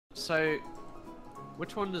So,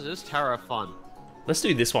 which one is this? Tower of Fun. Let's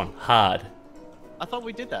do this one. Hard. I thought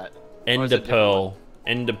we did that. Ender Pearl.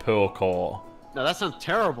 Ender Pearl Core. No, that sounds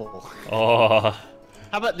terrible. Oh.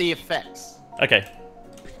 How about the effects? Okay.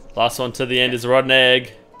 Last one to the end is a rotten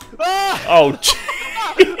egg. Ah! Oh, jeez.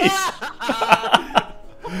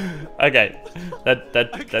 Okay. That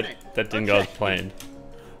didn't go as planned.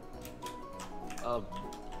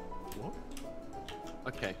 What?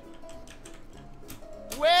 Okay.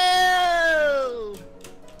 Well.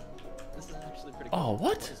 This is actually pretty cool. Oh,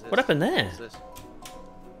 what? What happened there? What is this?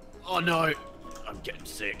 Oh no, I'm getting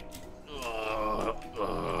sick.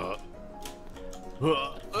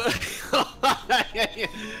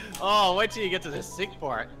 Oh, wait till you get to the sick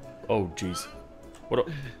part. Oh, jeez. What?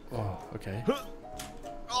 Oh, okay.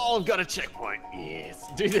 Oh, I've got a checkpoint. Yes.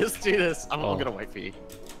 Do this. I'm gonna wait for you.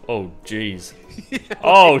 Oh, jeez.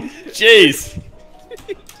 Oh, jeez.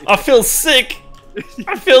 I feel sick.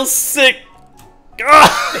 I feel sick.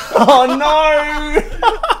 Oh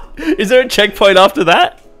no! Is there a checkpoint after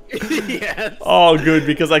that? Yes. Oh, good,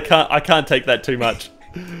 because I can't take that too much.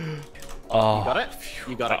 Oh. You got it?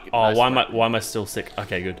 You got it. Oh, Nice why am I still sick?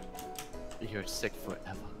 Okay, good. You're sick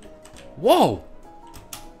forever. Whoa!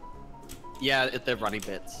 Yeah, they're running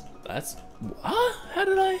bits. That's huh? How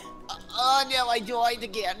did I? Oh no, I died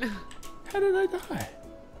again. How did I die?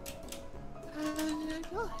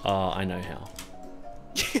 Oh, I know how.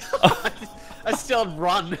 I still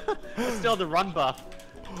run. I still have the run buff.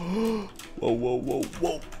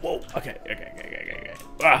 Whoa. Okay.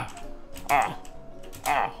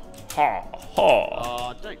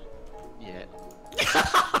 Oh, don't. Yeah.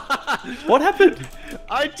 What happened?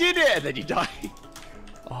 I did it, and then you died.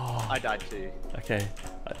 Oh. I died too. Okay.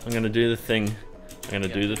 I'm gonna do the thing. I I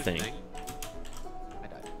died.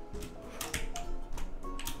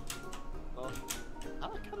 Oh, I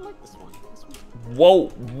kind of like this one. This one's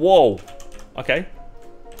Whoa. Okay.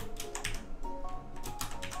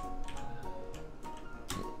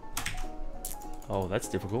 Oh, that's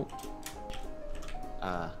difficult.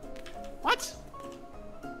 What?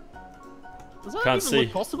 Does that Can't even see.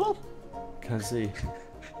 look possible? Can't see.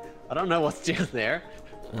 I don't know what's down there,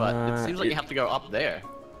 but it seems like you have to go up there.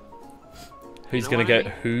 Who's know gonna what go? I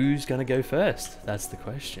mean? Who's gonna go first? That's the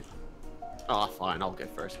question. Oh, fine, I'll go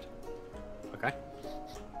first. Okay.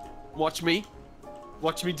 Watch me.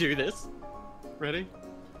 Watch me do this. Ready?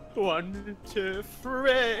 1, 2,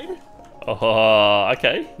 3. Oh,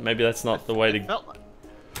 okay. Maybe that's not the way to. Felt like...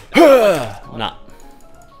 Nah.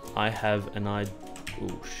 I have an idea.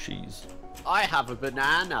 Oh, jeez. I have a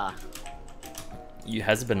banana. You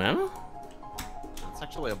has a banana? It's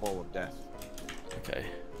actually a bowl of death. Okay.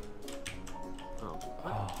 Oh.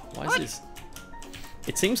 Oh, why What? is this?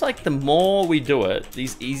 It seems like the more we do it,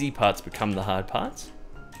 these easy parts become the hard parts.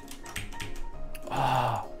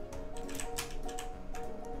 Ah.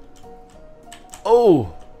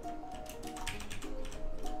 Oh.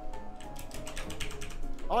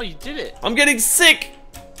 Oh, you did it. I'm getting sick.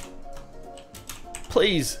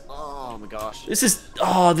 Please. Oh my gosh. This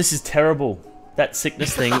is terrible. That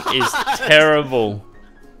sickness thing is terrible.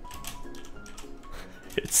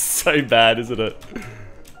 It's so bad, isn't it?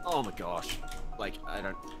 Oh my gosh. Like, I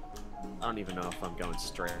don't even know if I'm going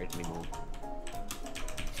straight anymore.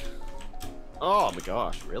 Oh my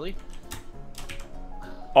gosh, really?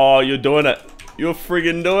 Oh, you're doing it. You're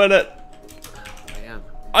friggin' doing it. I am.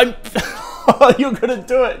 I'm. You're gonna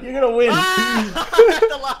do it. You're gonna win.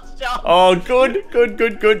 The last jump. Oh, good.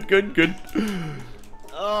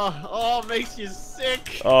 Oh, it makes you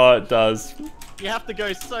sick. Oh, it does. You have to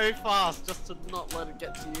go so fast just to not let it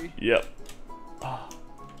get to you. Yep. Oh.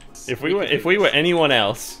 If we were anyone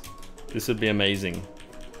else, this would be amazing.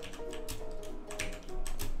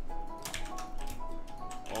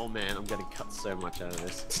 Oh man, I'm gonna cut so much out of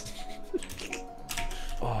this.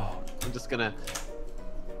 Oh. I'm just gonna.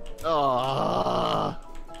 Oh.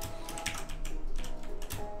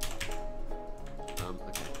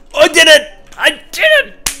 Okay. I did it! I did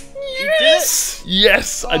it! Yes!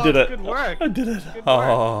 Yes, I did it. Good work. I did it. Good work.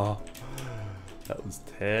 Oh, that was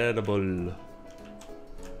terrible. It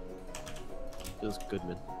was good,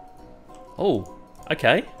 man. Oh,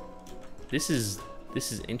 okay. This is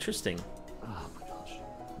interesting. Oh my gosh.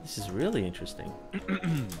 This is really interesting.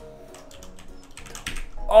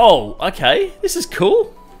 Oh, okay. This is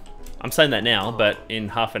cool. I'm saying that now, but in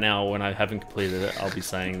half an hour when I haven't completed it, I'll be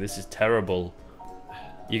saying this is terrible.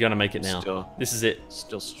 You're gonna make it now. This is it.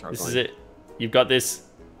 Still struggling. This is it. You've got this.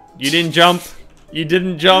 You didn't jump. You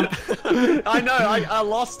didn't jump. I know. I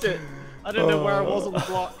lost it. I don't know where I was on the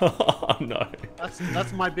block. Oh no.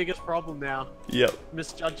 That's my biggest problem now. Yep.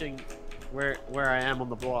 Misjudging where I am on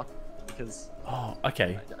the block because. Oh,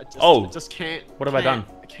 okay. I just can't. What have I done?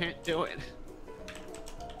 I can't do it.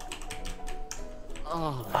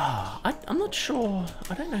 Oh. I'm not sure.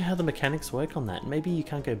 I don't know how the mechanics work on that. Maybe you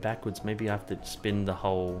can't go backwards. Maybe I have to spin the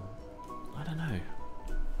whole. I don't know.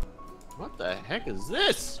 What the heck is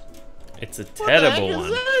this? It's a terrible one. What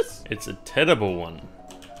the heck is this? It's a terrible one.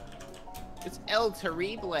 It's El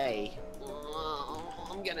Terrible. Oh,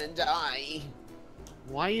 I'm gonna die.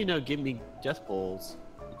 Why you no give me death balls?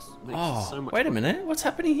 Oh, so much wait a minute. What's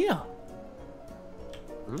happening here?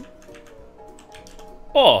 Hmm?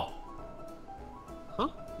 Oh. Huh?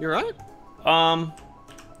 You're right. I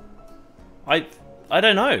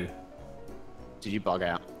don't know. Did you bug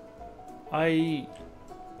out?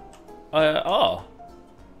 Oh.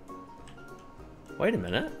 Wait a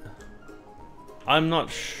minute. I'm not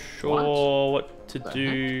sure what to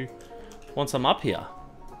do once I'm up here.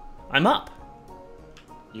 I'm up.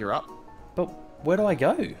 You're up. But where do I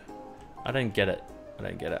go? I don't get it. I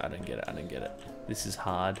don't get it. I don't get it. I don't get it. This is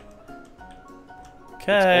hard.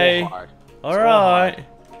 Okay. Alright.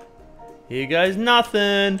 Here goes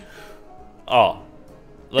nothing. Oh.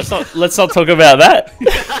 Let's not talk about that.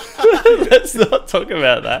 Let's not talk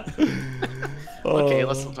about that. Okay,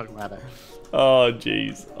 let's not talk about it. Oh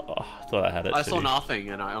jeez. Oh, I thought I had it. I saw nothing,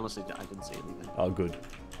 and I honestly didn't see anything. Oh, good.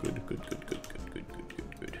 Good.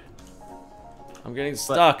 I'm getting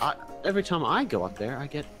stuck. Every time I go up there, I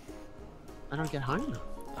don't get high enough.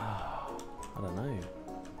 Oh, I don't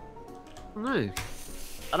know.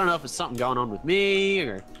 I don't know if it's something going on with me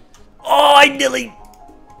or. Oh, I nearly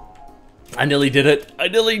did it. I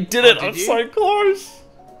nearly did it. I'm so close.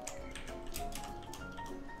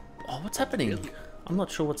 Oh, what's happening? Really? I'm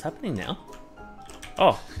not sure what's happening now.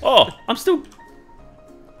 Oh, I'm still.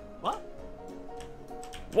 What?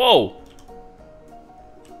 Whoa.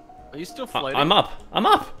 Are you still floating? I'm up.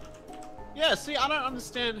 Yeah, see, I don't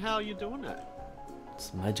understand how you're doing that.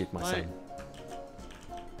 It's magic, my son.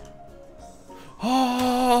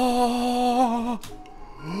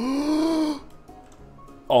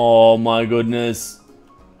 Oh my goodness.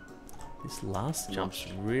 This last jump's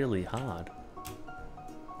really hard.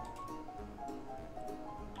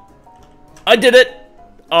 I did it!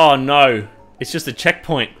 Oh no. It's just a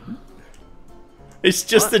checkpoint. It's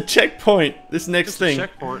just a checkpoint. This next thing.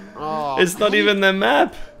 Checkpoint. Oh, it's not even the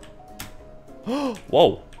map.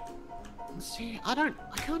 Whoa. See, I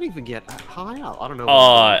can't even get high up. I don't know. Oh,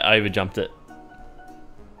 I overjumped it.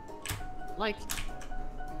 Like,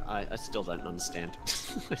 I still don't understand.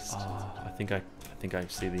 Oh, I think I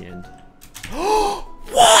see the end.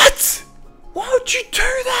 What? Why would you do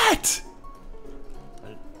that?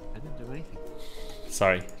 I didn't do anything.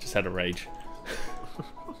 Sorry, just had a rage.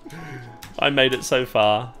 I made it so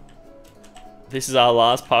far. This is our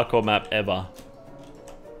last parkour map ever.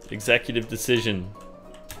 Executive decision.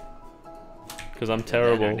 Because I'm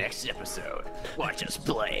terrible. In our next episode, watch us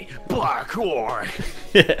play parkour.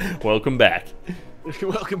 Yeah, welcome back.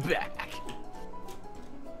 Welcome back.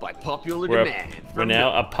 By popular demand. We're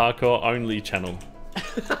now a parkour only channel.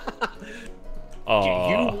 Oh. Do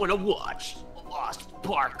you want to watch Lost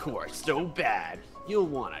Parkour so bad you'll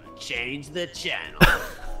want to change the channel?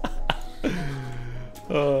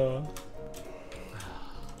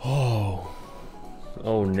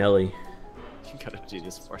 Oh, Nelly. You gotta do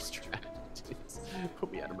this first try.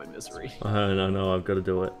 Put me out of my misery. No, I've got to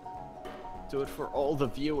do it. Do it for all the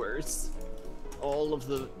viewers. All of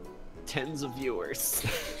the tens of viewers.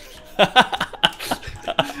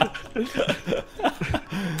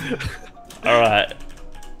 Alright.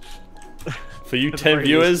 For you 10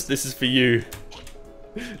 viewers, this is for you.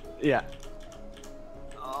 Yeah.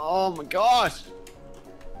 Oh my gosh.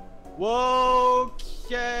 Whoa,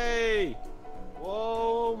 okay.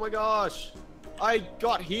 Whoa, my gosh. I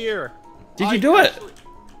got here. Did you do it?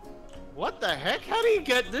 What the heck? How do you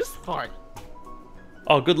get this part?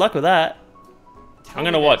 Oh, good luck with that. I'm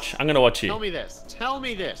gonna watch. I'm gonna watch you. Tell me this. Tell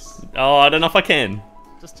me this. Oh, I don't know if I can.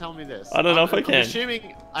 Just tell me this. I don't know if I can. I'm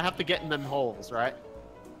assuming I have to get in them holes, right?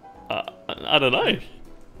 I don't know.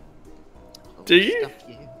 Do you?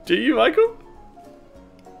 Do you, Michael?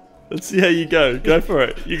 Let's see how you go. Go for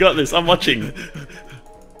it. You got this. I'm watching.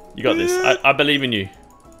 You got this. I believe in you.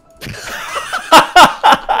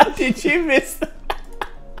 Did you miss that?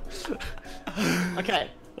 Okay.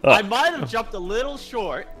 I might have jumped a little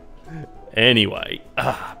short. Anyway,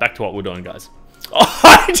 back to what we're doing, guys. Oh,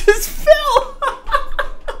 I just fell.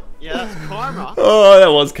 Yeah, that's karma. Oh,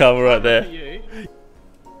 that was karma right there. You.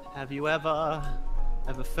 Have you ever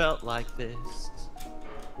felt like this?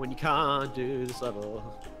 When you can't do this level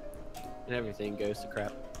and everything goes to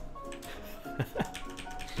crap.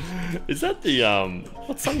 Is that the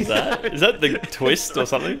what song is that? Is that the twist or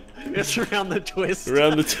something? It's Around the Twist.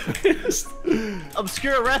 Around the Twist.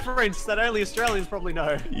 Obscure reference that only Australians probably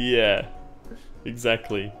know. Yeah,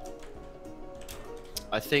 exactly.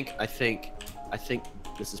 I think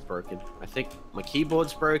this is broken. I think my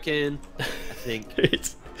keyboard's broken. I think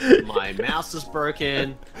my mouse is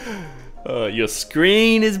broken. Your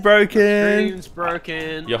screen is broken. My screen's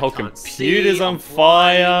broken. Your whole computer's on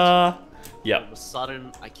fire. Yep. All of a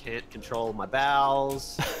sudden, I can't control my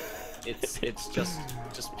bowels. It's just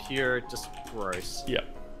pure, just gross. Yep.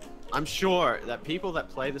 I'm sure that people that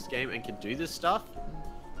play this game and can do this stuff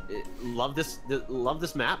love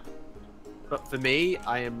this map. But for me,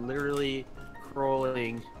 I am literally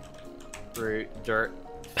crawling through dirt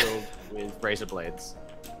filled with razor blades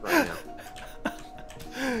right now.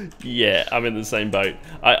 Yeah, I'm in the same boat.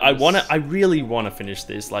 I really wanna finish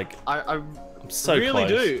this. Like I'm so really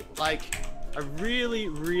close. do. Like I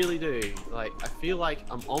really do. Like I feel like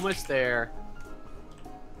I'm almost there,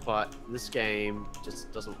 but this game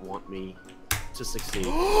just doesn't want me to succeed.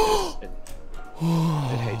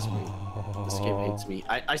 It hates me. This game hates me.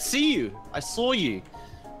 I see you. I saw you.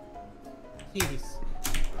 Please.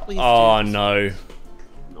 Oh no.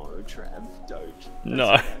 No, Trav, don't. No,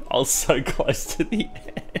 I was so close to the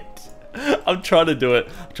end. I'm trying to do it.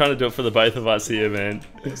 I'm trying to do it for the both of us here, man.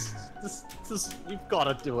 You've got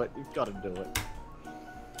to do it. You've got to do it.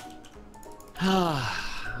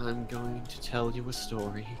 I'm going to tell you a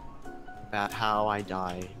story about how I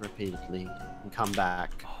die repeatedly and come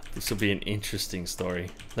back. This will be an interesting story.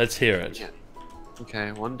 Let's hear it. Yeah.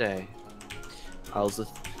 Okay, one day I was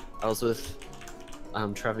with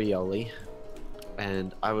Travioli,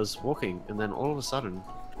 and I was walking, and then all of a sudden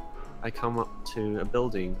I come up to a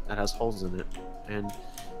building that has holes in it, and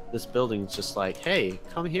this building's just like, hey,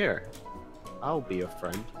 come here, I'll be your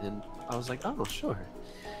friend. And I was like, oh, sure.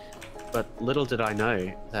 But little did I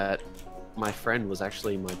know that my friend was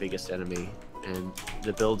actually my biggest enemy, and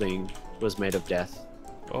the building was made of death.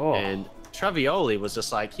 Oh. And Travioli was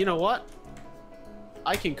just like, you know what?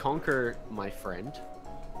 I can conquer my friend.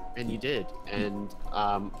 And you did. And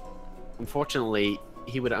unfortunately,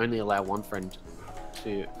 he would only allow one friend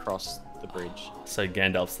to cross the bridge. So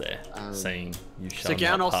Gandalf's there saying you shall not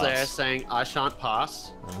pass. So Gandalf's there saying I shan't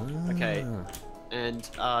pass. Okay. And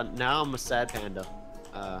now I'm a sad panda.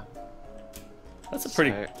 That's a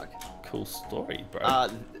pretty cool story, bro.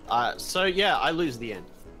 So yeah, I lose the end.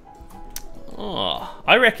 Oh,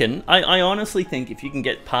 I reckon. I honestly think if you can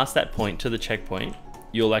get past that point to the checkpoint,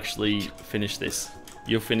 you'll actually finish this.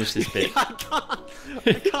 You'll finish this bit.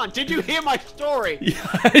 I can't. Did you hear my story? Yeah,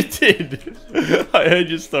 I did. I heard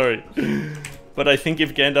your story. But I think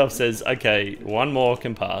if Gandalf says, okay, one more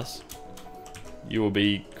can pass, you will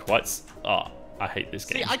be quite... Oh, I hate this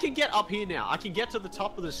game. See, I can get up here now. I can get to the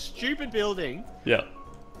top of this stupid building. Yeah.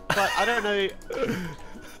 But I don't know...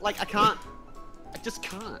 Like, I can't... I just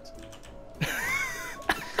can't.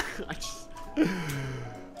 I just...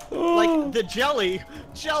 Like, the jelly,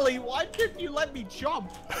 why didn't you let me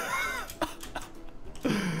jump?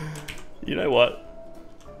 You know what?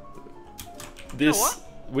 This,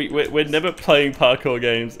 you know what? We're never playing parkour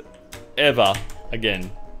games ever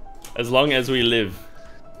again, as long as we live.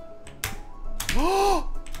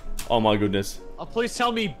 Oh my goodness! Oh, please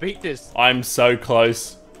tell me you beat this. I'm so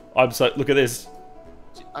close. Look at this.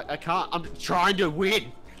 I can't. I'm trying to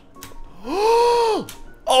win. Oh!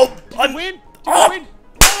 I win. I win.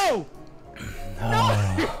 No! No!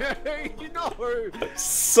 No! I'm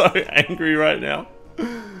so angry right now.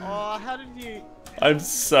 Oh, how did you... I'm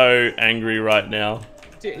so angry right now.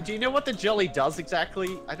 Do you know what the jelly does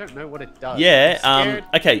exactly? I don't know what it does. Yeah,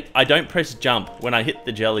 okay, I don't press jump. When I hit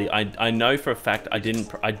the jelly, I know for a fact I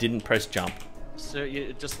didn't press jump. So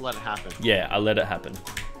you just let it happen? Yeah, I let it happen.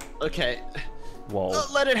 Okay. Whoa.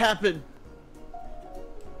 Let it happen.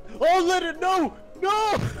 Oh, let it... No!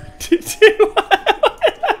 No!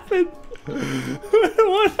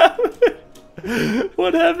 What happened?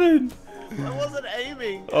 What happened? I wasn't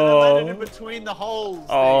aiming. And Oh. I landed in between the holes.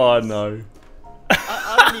 Oh things. no.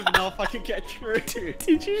 I don't even know if I could get through.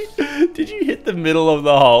 Did you hit the middle of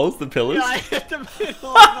the holes, the pillars? Yeah, I hit the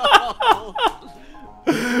middle of the hole.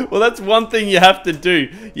 Well, that's one thing you have to do.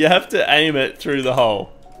 You have to aim it through the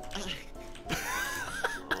hole.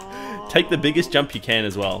 Take the biggest jump you can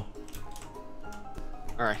as well.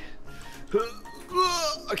 Alright.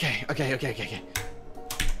 Okay. I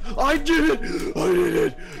did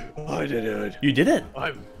it! I did it! You did it?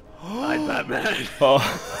 I'm Batman. Oh.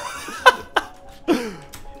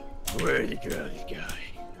 Where the girls go?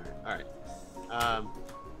 Alright.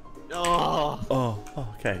 Oh, Oh,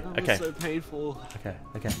 okay, that okay. was so painful.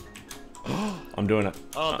 Okay. I'm doing it.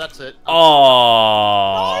 Oh, that's it. Oh.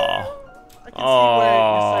 I can see where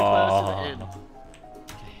you're so close to the end.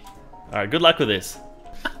 Alright, good luck with this.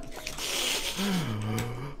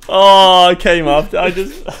 Oh, I came up. I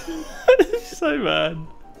just... so bad.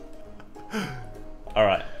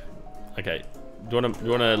 Alright. Okay. Do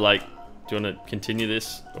you wanna continue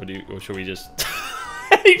this? Or should we just...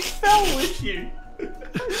 He fell with you. He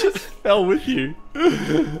just fell with you.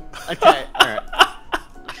 Okay, alright.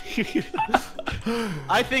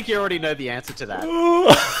 I think you already know the answer to that.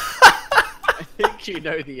 I think you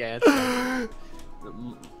know the answer.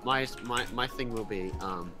 My thing will be,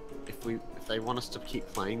 if they want us to keep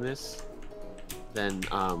playing this, then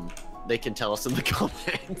they can tell us in the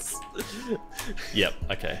comments. Yep.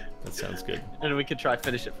 Okay, that sounds good. And we can try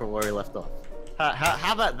finish it from where we left off.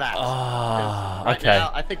 How about that? Right okay.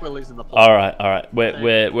 Now, I think we're losing the plot. All right.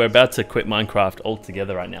 We're about to quit Minecraft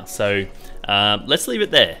altogether right now. So let's leave it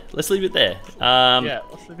there. Yeah, let's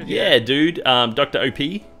leave it yeah, dude. Dr.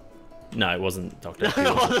 OP. No, it wasn't Dr. OP.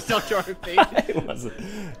 It wasn't Dr. OP. It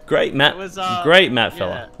wasn't. Great map. It was, great map,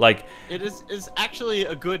 fella. yeah. Like It is actually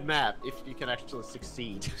a good map if you can actually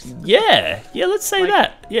succeed. yeah. Let's say Like,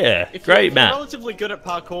 that. Yeah, If great you're map. relatively good at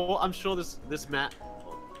parkour, I'm sure this map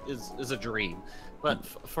is a dream. But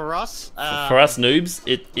for us, For us noobs,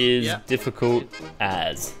 it is yeah. difficult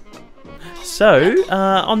as. So,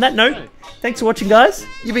 on that note, thanks for watching, guys.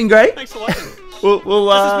 You've been great. Thanks for watching.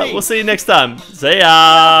 We'll see you next time. See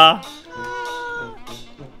ya.